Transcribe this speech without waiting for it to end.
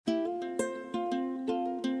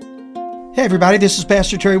Hey everybody, this is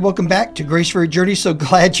Pastor Terry. Welcome back to Grace for Your Journey. So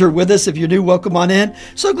glad you're with us. If you're new, welcome on in.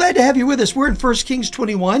 So glad to have you with us. We're in 1 Kings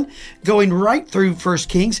 21, going right through 1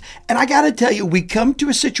 Kings. And I got to tell you, we come to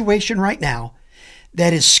a situation right now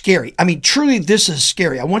that is scary. I mean, truly, this is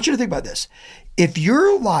scary. I want you to think about this. If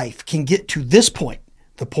your life can get to this point,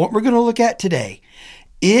 the point we're going to look at today,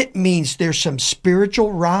 it means there's some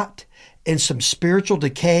spiritual rot and some spiritual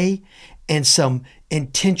decay and some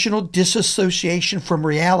intentional disassociation from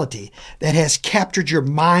reality that has captured your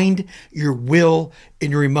mind, your will,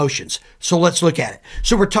 and your emotions. So let's look at it.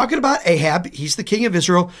 So we're talking about Ahab. He's the king of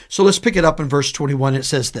Israel. So let's pick it up in verse 21. It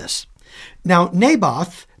says this. Now,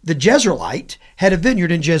 Naboth, the Jezreelite, had a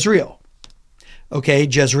vineyard in Jezreel. Okay,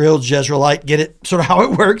 Jezreelite, get it? Sort of how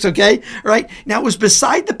it works, okay? Right? Now, it was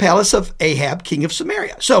beside the palace of Ahab, king of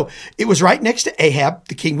Samaria. So it was right next to Ahab,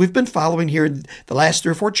 the king we've been following here in the last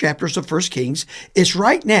 3 or 4 chapters of 1 Kings. It's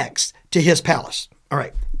right next to his palace. All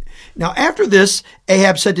right. Now, after this,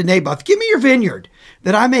 Ahab said to Naboth, "Give me your vineyard,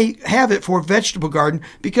 that I may have it for a vegetable garden,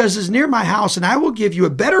 because it's near my house, and I will give you a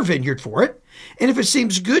better vineyard for it. And if it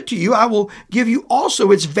seems good to you, I will give you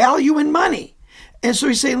also its value in money." And so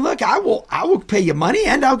he's saying, look, I will pay you money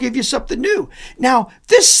and I'll give you something new. Now,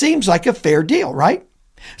 this seems like a fair deal, right?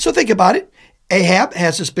 So think about it. Ahab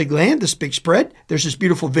has this big land, this big spread. There's this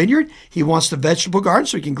beautiful vineyard. He wants the vegetable garden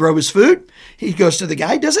so he can grow his food. He goes to the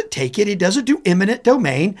guy. He doesn't take it. He doesn't do eminent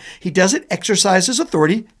domain. He doesn't exercise his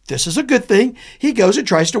authority. This is a good thing. He goes and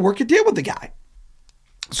tries to work a deal with the guy.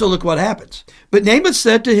 So look what happens. But Naboth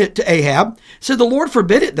said to Ahab, said, "The Lord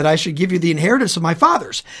forbid it that I should give you the inheritance of my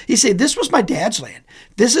fathers." He said, "This was my dad's land.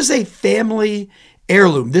 This is a family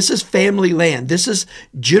heirloom. This is family land. This is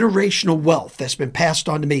generational wealth that's been passed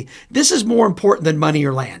on to me. This is more important than money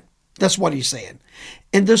or land." That's what he's saying.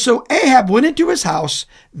 And so Ahab went into his house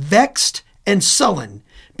vexed and sullen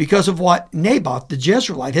because of what Naboth the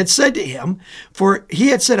Jezreelite had said to him. For he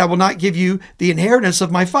had said, "I will not give you the inheritance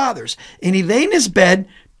of my fathers." And he lay in his bed,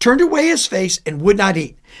 turned away his face, and would not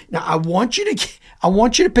eat. Now, I want you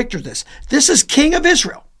to picture this. This is king of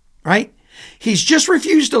Israel, right? He's just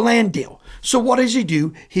refused a land deal. So what does he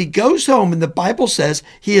do? He goes home, and the Bible says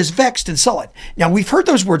he is vexed and sullen. Now, we've heard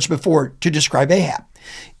those words before to describe Ahab.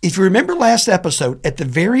 If you remember last episode, at the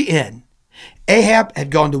very end, Ahab had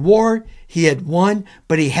gone to war, he had won,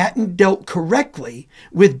 but he hadn't dealt correctly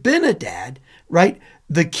with Ben-Hadad, right?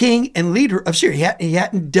 The king and leader of Syria. He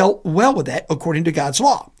hadn't dealt well with that according to God's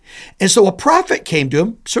law. And so a prophet came to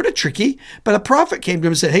him, sort of tricky, but a prophet came to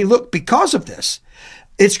him and said, "Hey, look, because of this,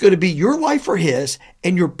 it's going to be your life for his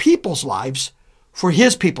and your people's lives for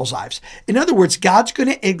his people's lives." In other words, God's going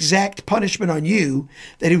to exact punishment on you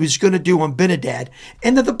that he was going to do on Ben-Hadad.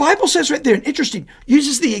 And that the Bible says right there, and interesting,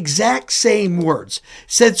 uses the exact same words.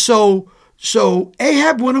 Said, so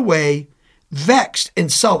Ahab went away vexed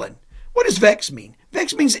and sullen. What does vex mean?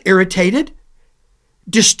 Vex means irritated,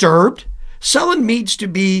 disturbed. Sullen means to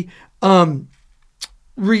be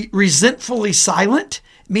resentfully silent.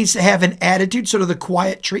 It means to have an attitude, sort of the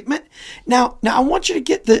quiet treatment. Now I want you to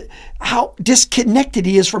get how disconnected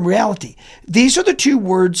he is from reality. These are the 2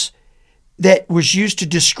 words that was used to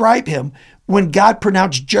describe him when God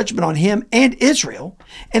pronounced judgment on him and Israel.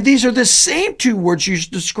 And these are the same 2 words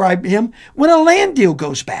used to describe him when a land deal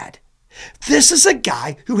goes bad. This is a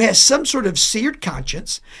guy who has some sort of seared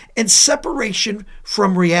conscience and separation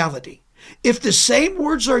from reality. If the same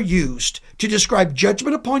words are used to describe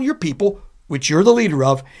judgment upon your people, which you're the leader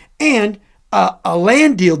of, and a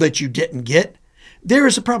land deal that you didn't get, there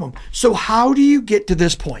is a problem. So how do you get to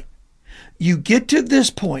this point? You get to this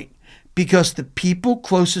point because the people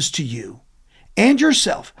closest to you and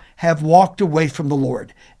yourself have walked away from the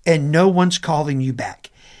Lord, and no one's calling you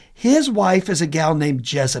back. His wife is a gal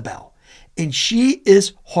named Jezebel, and she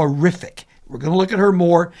is horrific. We're going to look at her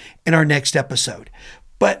more in our next episode.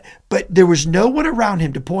 But there was no one around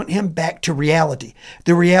him to point him back to reality.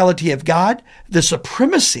 The reality of God, the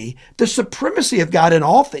supremacy of God in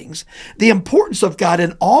all things, the importance of God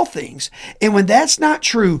in all things. And when that's not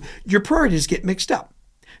true, your priorities get mixed up.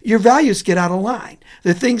 Your values get out of line.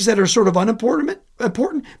 The things that are sort of unimportant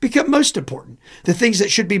become most important. The things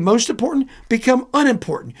that should be most important become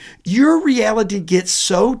unimportant. Your reality gets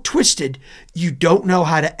so twisted, you don't know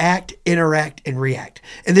how to act, interact, and react.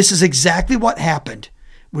 And this is exactly what happened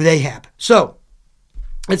with Ahab. So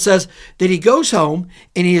it says that he goes home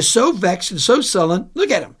and he is so vexed and so sullen. Look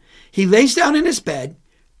at him. He lays down in his bed,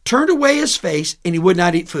 turned away his face, and he would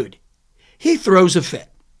not eat food. He throws a fit.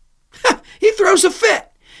 He throws a fit.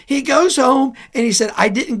 He goes home and he said, "I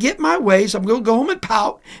didn't get my way, so I'm going to go home and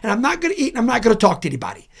pout, and I'm not going to eat, and I'm not going to talk to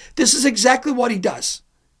anybody." This is exactly what he does.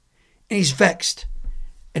 And he's vexed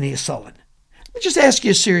and he is sullen. me just ask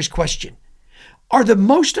you a serious question. Are the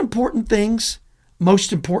most important things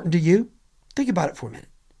most important to you? Think about it for a minute.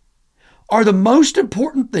 Are the most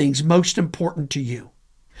important things most important to you?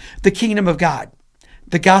 The kingdom of God,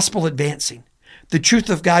 the gospel advancing, the truth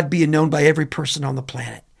of God being known by every person on the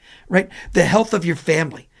planet, right? The health of your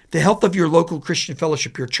family, the health of your local Christian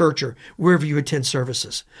fellowship, your church, or wherever you attend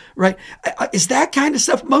services, right? Is that kind of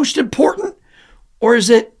stuff most important? Or is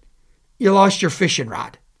it you lost your fishing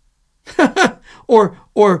rod? or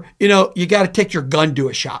you got to take your gun to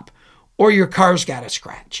a shop, or your car's got a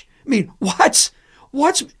scratch. I mean,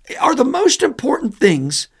 are the most important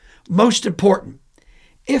things most important?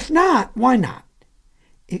 If not, why not?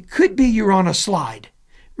 It could be you're on a slide.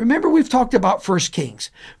 Remember, we've talked about 1 Kings.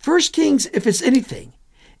 1 Kings, if it's anything,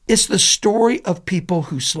 it's the story of people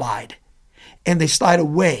who slide. And they slide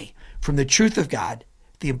away from the truth of God,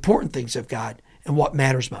 the important things of God, and what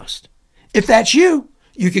matters most. If that's you,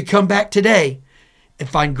 you could come back today and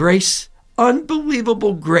find grace,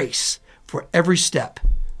 unbelievable grace, for every step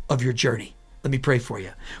of your journey. Let me pray for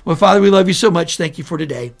you. Well, Father, we love you so much. Thank you for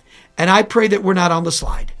today. And I pray that we're not on the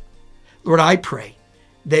slide. Lord, I pray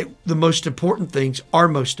that the most important things are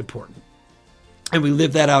most important. And we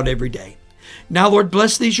live that out every day. Now, Lord,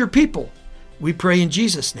 bless these your people. We pray in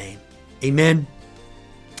Jesus' name. Amen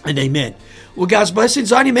and amen. Well, God's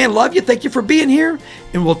blessings on you, man. Love you. Thank you for being here.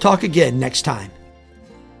 And we'll talk again next time.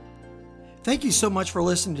 Thank you so much for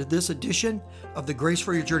listening to this edition of the Grace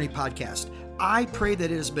for Your Journey podcast. I pray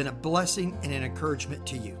that it has been a blessing and an encouragement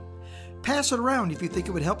to you. Pass it around if you think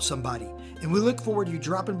it would help somebody. And we look forward to you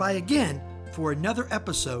dropping by again for another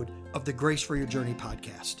episode of the Grace for Your Journey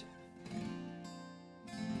podcast.